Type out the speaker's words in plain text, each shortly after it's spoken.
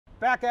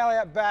Back alley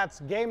at bats,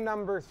 game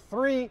number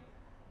 3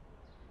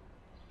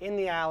 in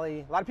the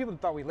alley. A lot of people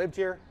thought we lived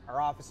here.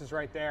 Our office is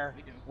right there.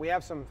 We do. We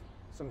have some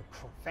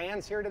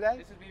fans here today.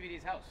 This is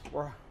BBD's house.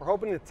 We're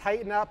hoping to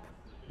tighten up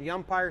the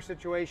umpire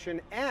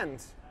situation,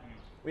 and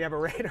we have a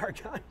radar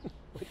gun,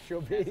 which will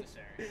be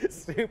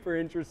super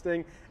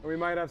interesting. And we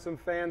might have some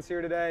fans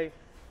here today.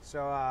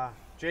 So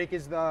Jake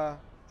is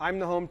I'm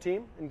the home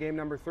team in game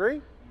number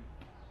 3,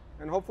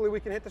 and hopefully we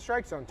can hit the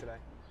strike zone today.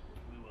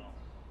 We will.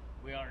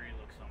 We already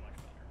look so much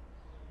better.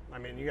 I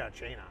mean, you got a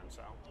chain on,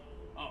 so.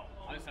 Oh,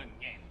 I was talking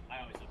game. I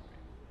always look great.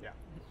 Yeah.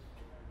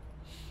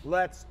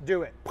 Let's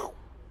do it.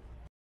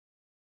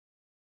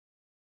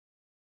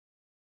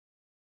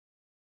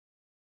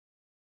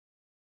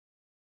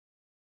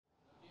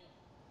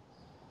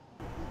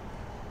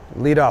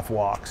 Leadoff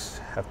walks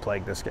have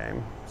plagued this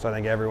game, so I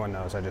think everyone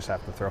knows I just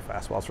have to throw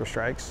fastballs for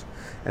strikes.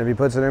 And if he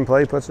puts it in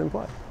play, he puts it in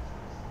play.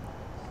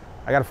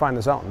 I got to find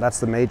the zone.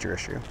 That's the major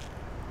issue.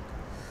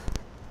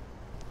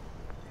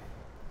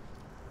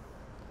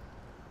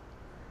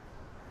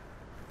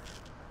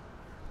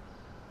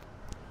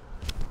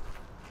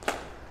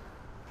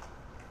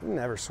 He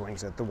never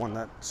swings at the one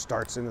that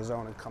starts in the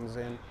zone and comes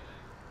in.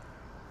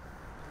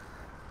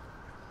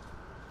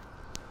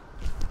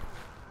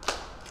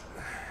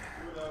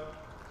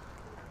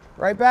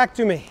 Right back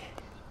to me.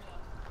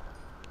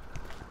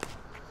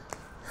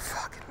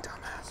 Fucking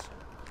dumbass.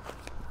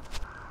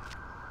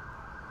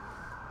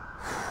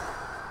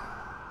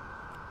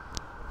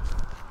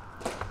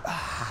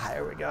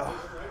 There we go.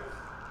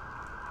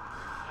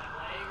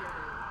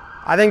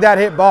 I think that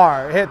hit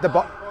bar. It hit the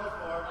bar.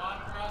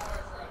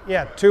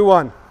 Yeah,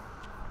 2-1.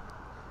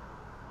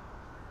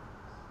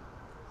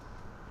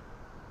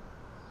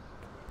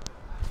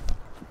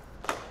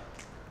 That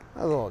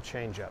was a little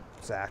change up,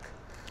 Zach.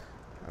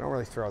 I don't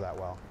really throw that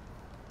well.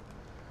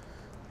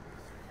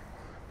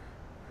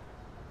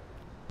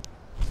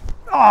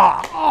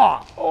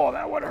 Oh,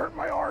 that would hurt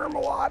my arm a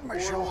lot, my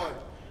shoulder.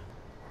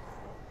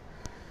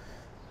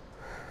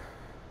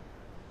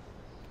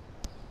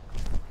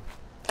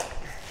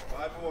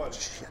 5-1.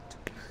 Shit.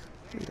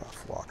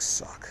 Leadoff walks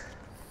suck.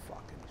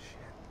 Fucking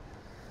shit.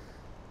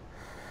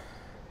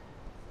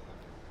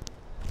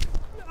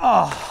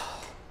 Oh.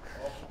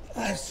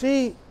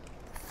 See?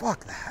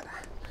 Fuck that.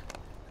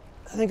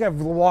 I think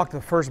I've walked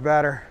the first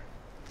batter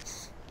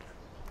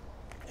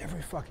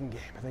every fucking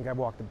game. I think I've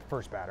walked the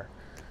first batter.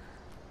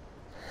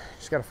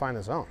 Just got to find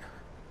the zone.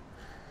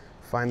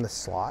 Find the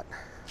slot.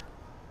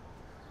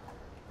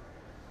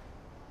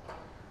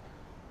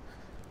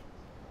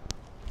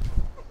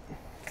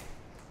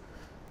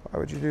 Why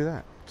would you do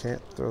that?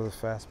 Can't throw the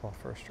fastball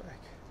for a strike.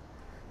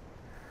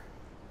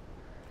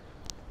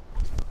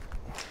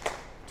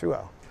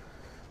 2-0.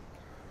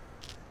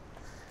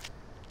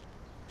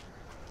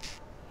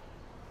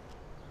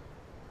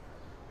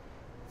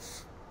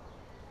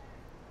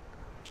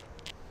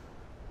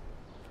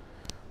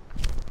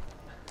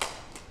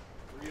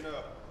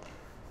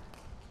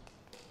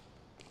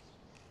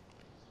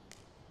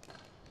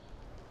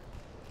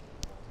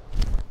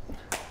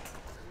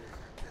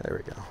 There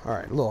we go. All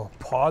right, a little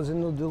pause in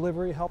the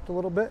delivery helped a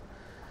little bit.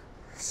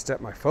 Step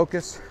my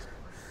focus.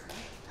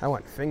 I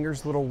went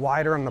fingers a little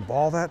wider on the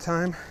ball that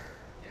time.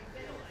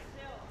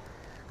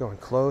 Going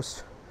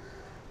close,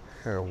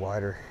 or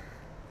wider.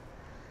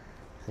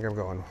 I think I'm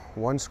going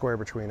 1 square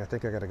between. I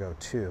think I got to go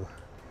 2.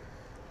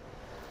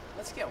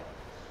 Let's get one.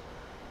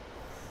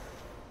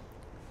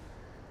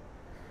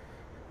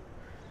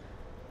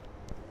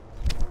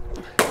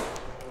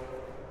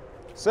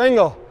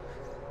 Single.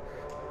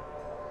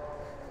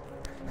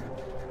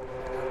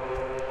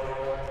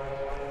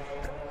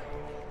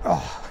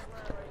 Oh.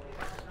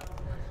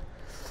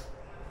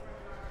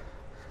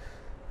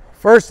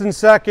 First and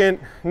second,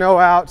 no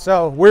out.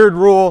 So weird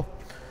rule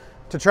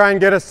to try and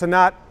get us to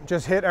not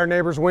just hit our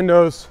neighbor's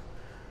windows.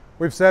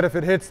 We've said if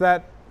it hits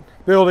that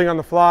building on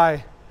the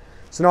fly,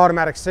 it's an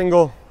automatic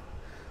single,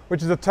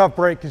 which is a tough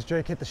break because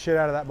Jake hit the shit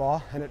out of that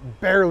ball and it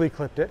barely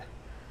clipped it.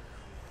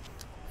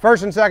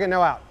 First and second,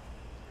 no out.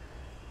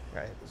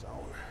 Gotta hit the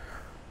zone.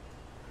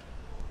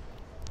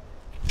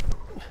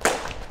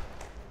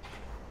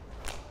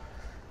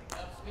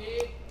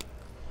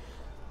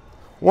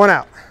 One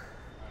out.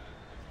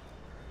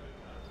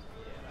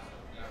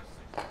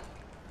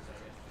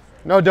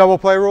 No double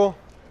play rule?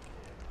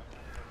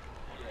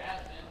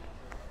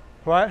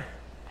 What?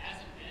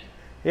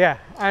 Yeah,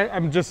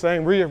 I'm just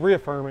saying,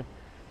 reaffirming.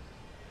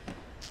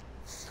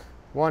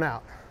 1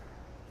 out.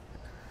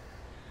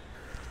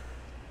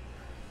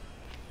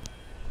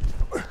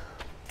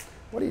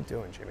 What are you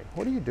doing, Jimmy?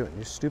 What are you doing,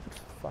 you stupid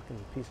fucking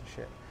piece of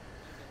shit?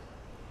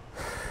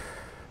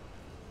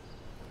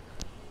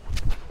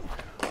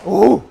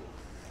 Ooh!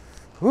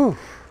 Ooh!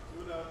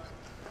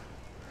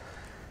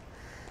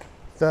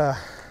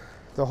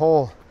 The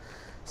whole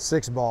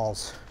 6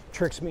 balls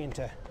tricks me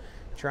into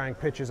trying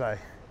pitches I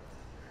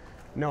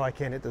know I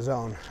can't hit the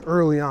zone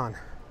early on,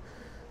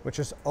 which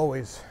just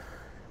always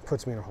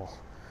puts me in a hole.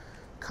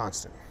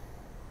 Constant.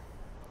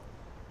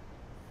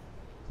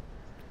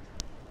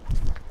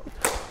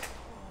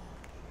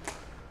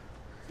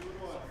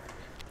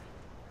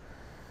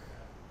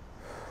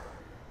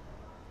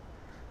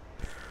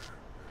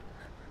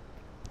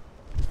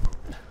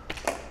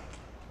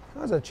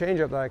 has a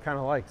changeup that I kind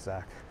of like,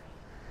 Zach.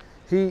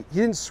 He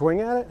didn't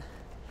swing at it.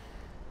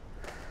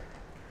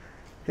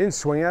 He didn't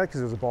swing at it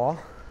because it was a ball,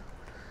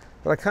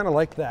 but I kind of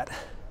like that.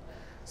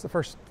 It's the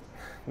first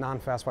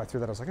non-fastball I threw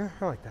that I was like,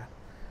 I like that.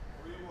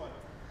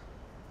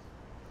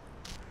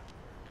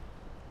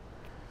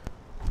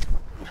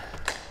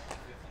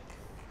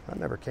 That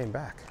never came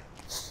back.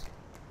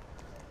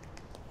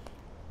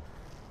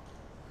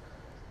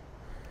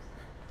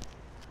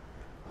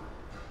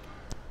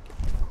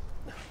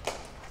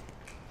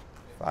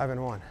 Five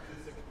and one.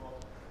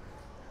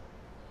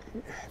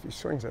 If he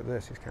swings at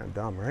this, he's kind of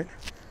dumb, right?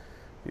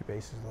 Be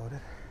bases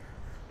loaded.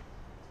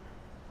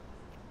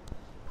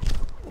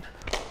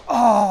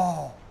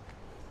 Oh!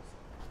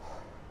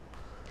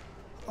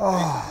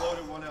 Oh!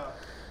 Loaded, one out.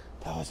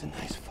 That was a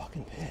nice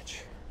fucking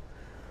pitch.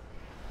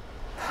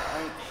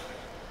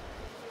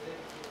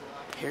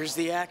 Here's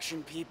the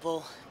action,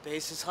 people.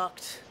 Bases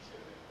hucked.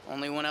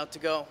 Only one out to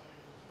go.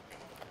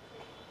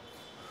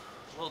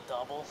 A little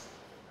double.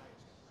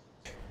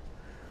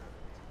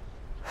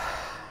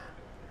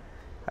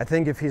 I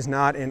think if he's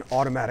not in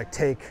automatic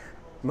take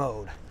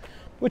mode,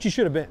 which he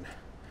should have been,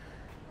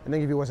 I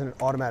think if he wasn't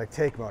in automatic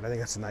take mode, I think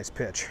that's a nice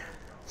pitch.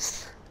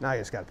 Now you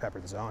just got to pepper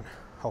the zone.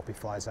 Hope he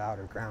flies out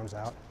or grounds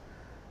out.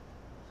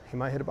 He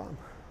might hit a bomb.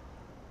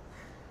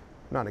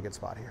 Not in a good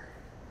spot here.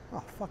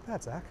 Oh, fuck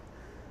that, Zach.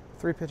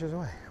 3 pitches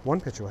away.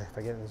 1 pitch away if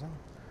I get in the zone.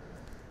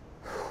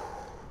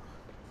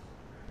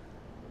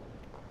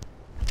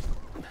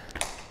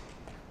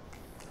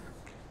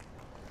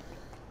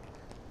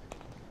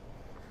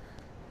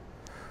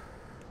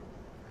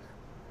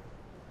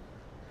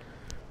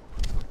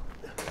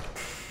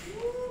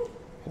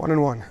 One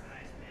and one.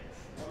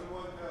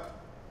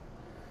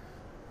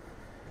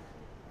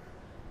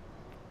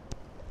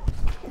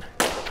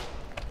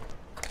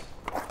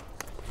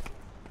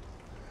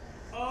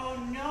 Oh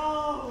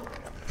no!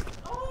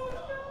 Oh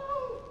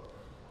no!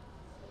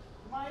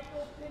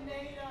 Michael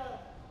Pineda!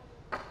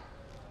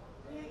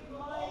 Big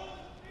Mike!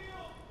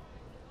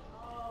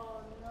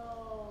 Oh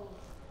no!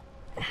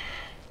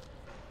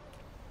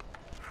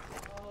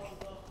 Oh,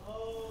 the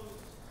hose!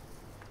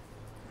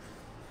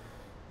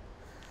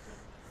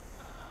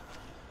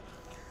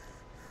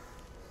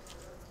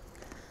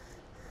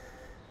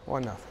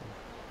 One nothing.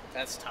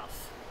 That's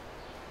tough.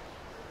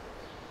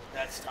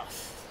 That's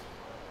tough.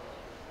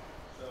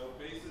 So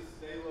bases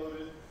stay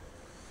loaded,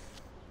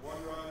 1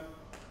 run,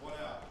 1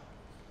 out.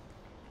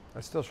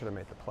 I still should have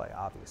made the play,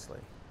 obviously.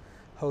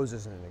 Hose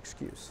isn't an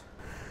excuse.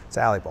 It's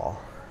alley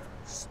ball.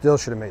 Still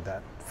should have made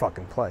that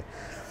fucking play.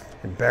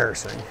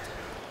 Embarrassing.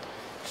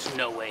 There's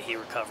no way he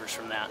recovers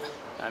from that.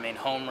 I mean,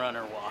 home run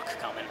or walk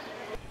coming.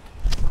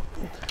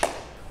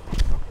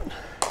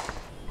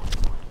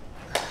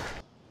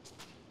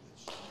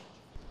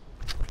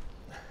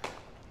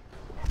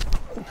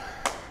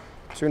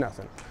 Two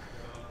nothing.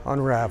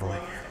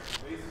 Unraveling.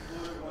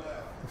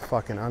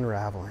 Fucking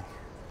unraveling.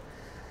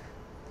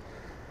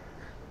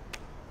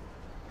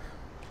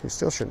 He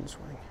still shouldn't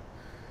swing.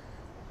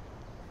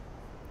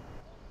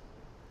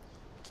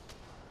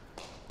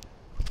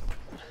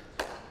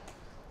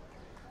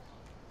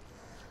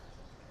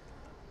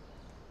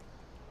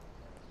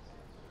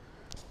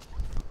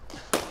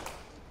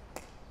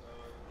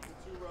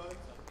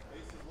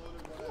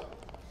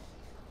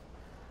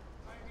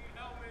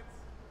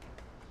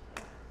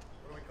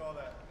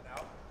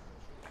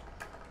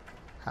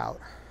 Out.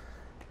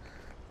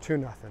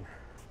 2-0.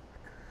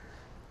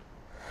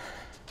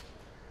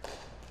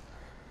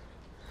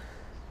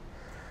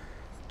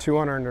 Two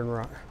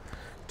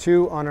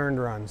unearned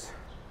runs.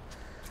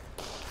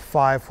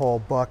 5-hole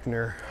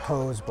Buckner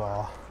hose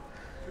ball.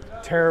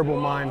 Terrible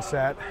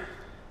mindset.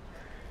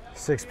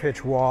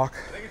 6-pitch walk.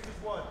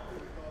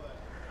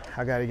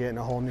 I got to get in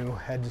a whole new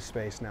head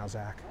space now,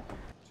 Zach.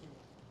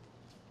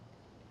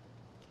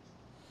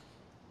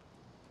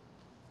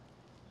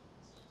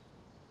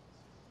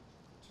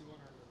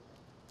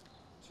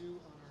 Two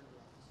unearned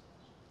runs.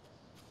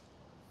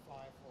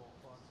 5-hole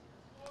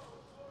Buckner.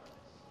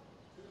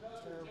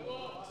 Terrible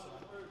mindset.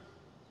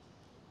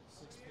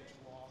 6-pitch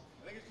walk.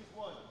 I think it's just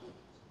 1.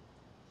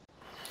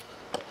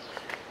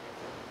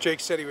 Jake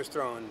said he was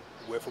throwing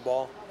wiffle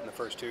ball in the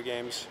first 2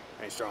 games,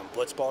 and he's throwing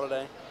blitz ball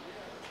today.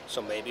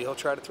 So maybe he'll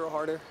try to throw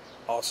harder.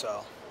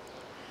 Also,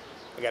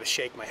 I got to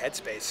shake my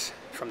headspace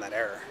from that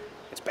error.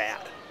 It's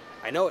bad.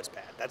 I know it's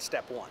bad. That's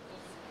step 1.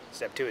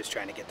 Step 2 is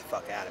trying to get the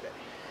fuck out of it.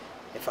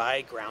 If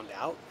I ground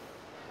out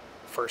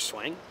first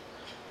swing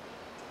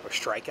or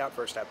strike out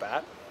first at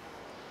bat,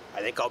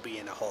 I think I'll be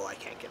in a hole I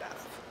can't get out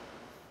of.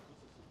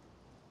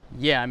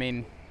 Yeah, I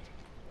mean,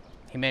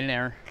 he made an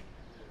error.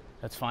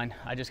 That's fine.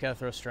 I just gotta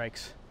throw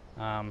strikes.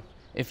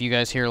 If you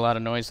guys hear a lot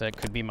of noise, that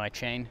could be my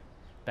chain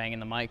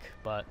banging the mic,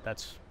 but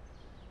that's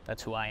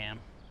who I am.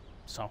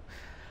 So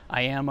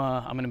I'm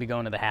gonna be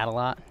going to the hat a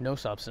lot. No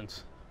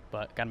substance,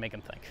 but gotta make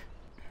him think.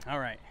 All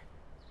right.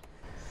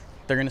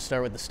 They're gonna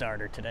start with the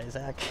starter today,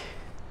 Zach.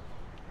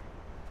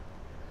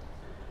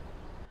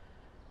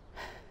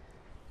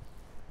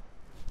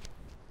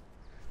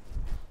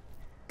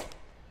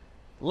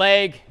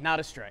 Leg, not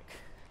a strike.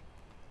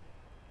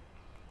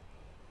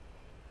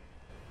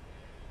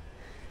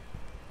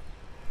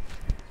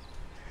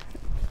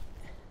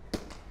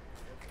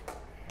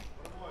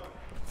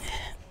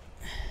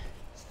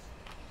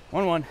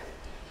 1-1. That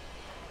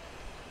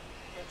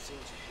seems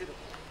hittable.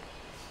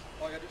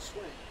 All I gotta do is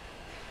swing.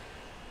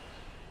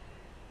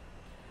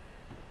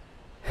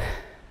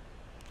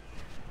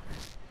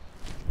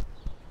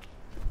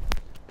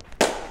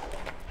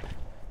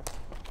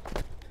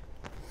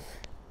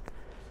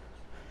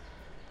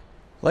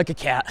 Like a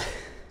cat.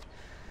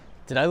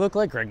 Did I look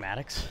like Greg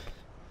Maddux?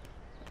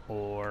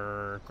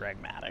 Or Greg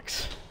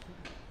Maddux?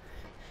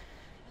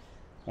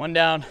 1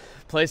 down,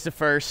 place to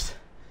first.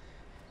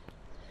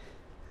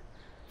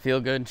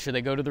 Feel good. Should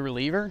they go to the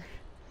reliever?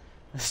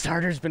 The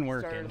starter's been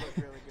working.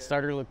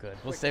 Starter looked really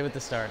good. We'll stay with the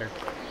starter.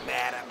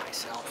 Mad at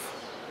myself.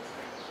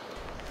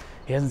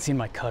 He hasn't seen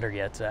my cutter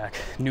yet, Zach.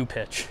 New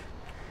pitch.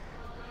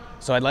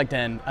 So I'd like to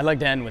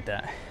end with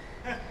that.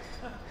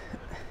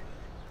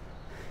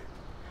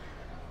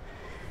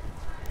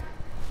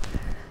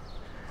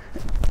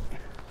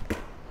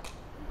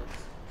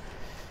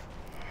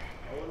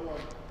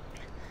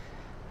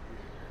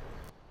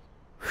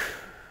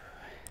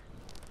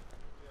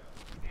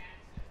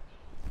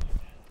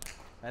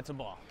 That's a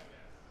ball.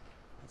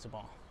 That's a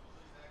ball.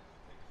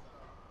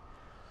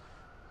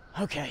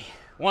 Okay,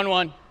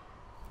 1-1.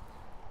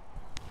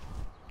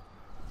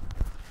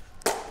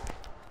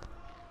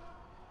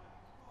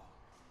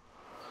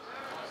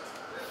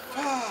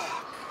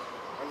 I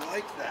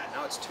like that.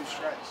 Now it's 2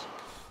 strikes.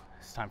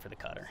 It's time for the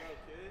cutter.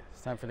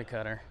 It's time for the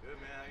cutter. Good,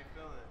 man. How you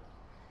feeling?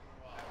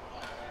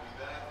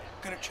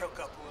 Gonna choke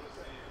up a little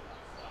bit.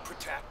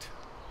 Protect.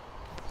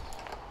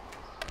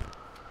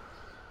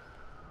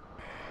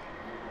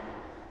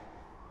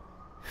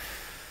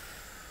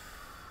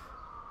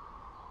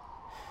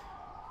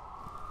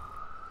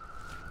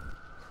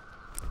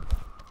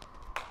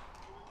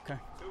 Okay.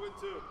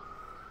 2-2.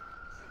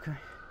 Okay.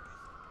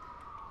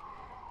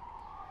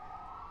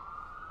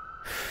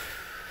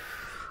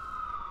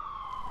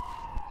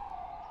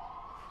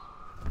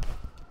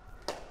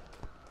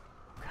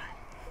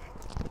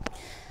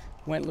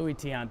 Went Louis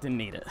Tiant, didn't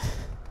need it.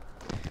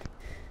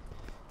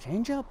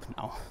 Change up?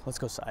 No, let's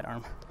go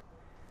sidearm.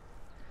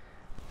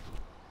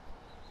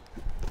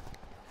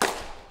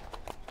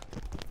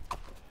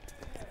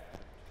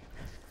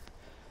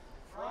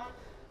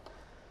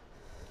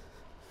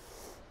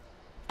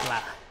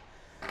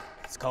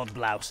 It's called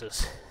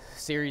blouses.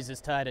 Series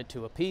is tied at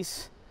 2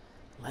 apiece.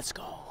 Let's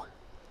go.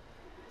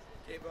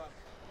 Gave up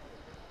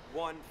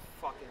 1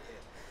 fucking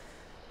hit.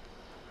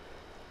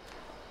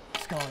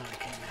 What's going on,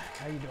 K-Mac?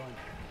 How you doing?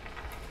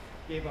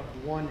 Gave up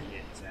 1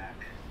 hit, Zach.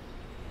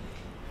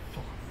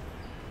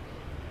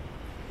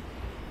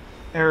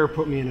 Error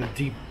put me in a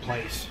deep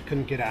place.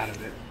 Couldn't get out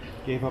of it.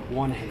 Gave up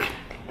 1 hit.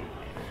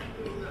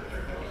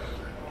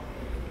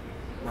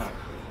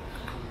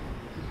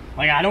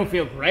 Like, I don't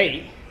feel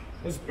great.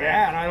 It's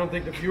bad. I don't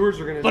think the viewers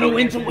are gonna. But a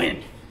win's a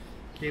win.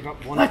 Gave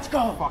up 1. Let's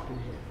go. Fucking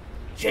hit.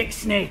 Jake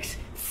Snakes.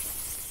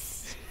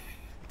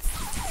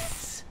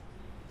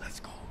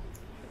 Let's go.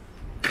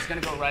 It's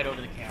gonna go right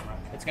over the camera.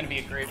 It's gonna be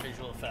a great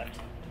visual effect.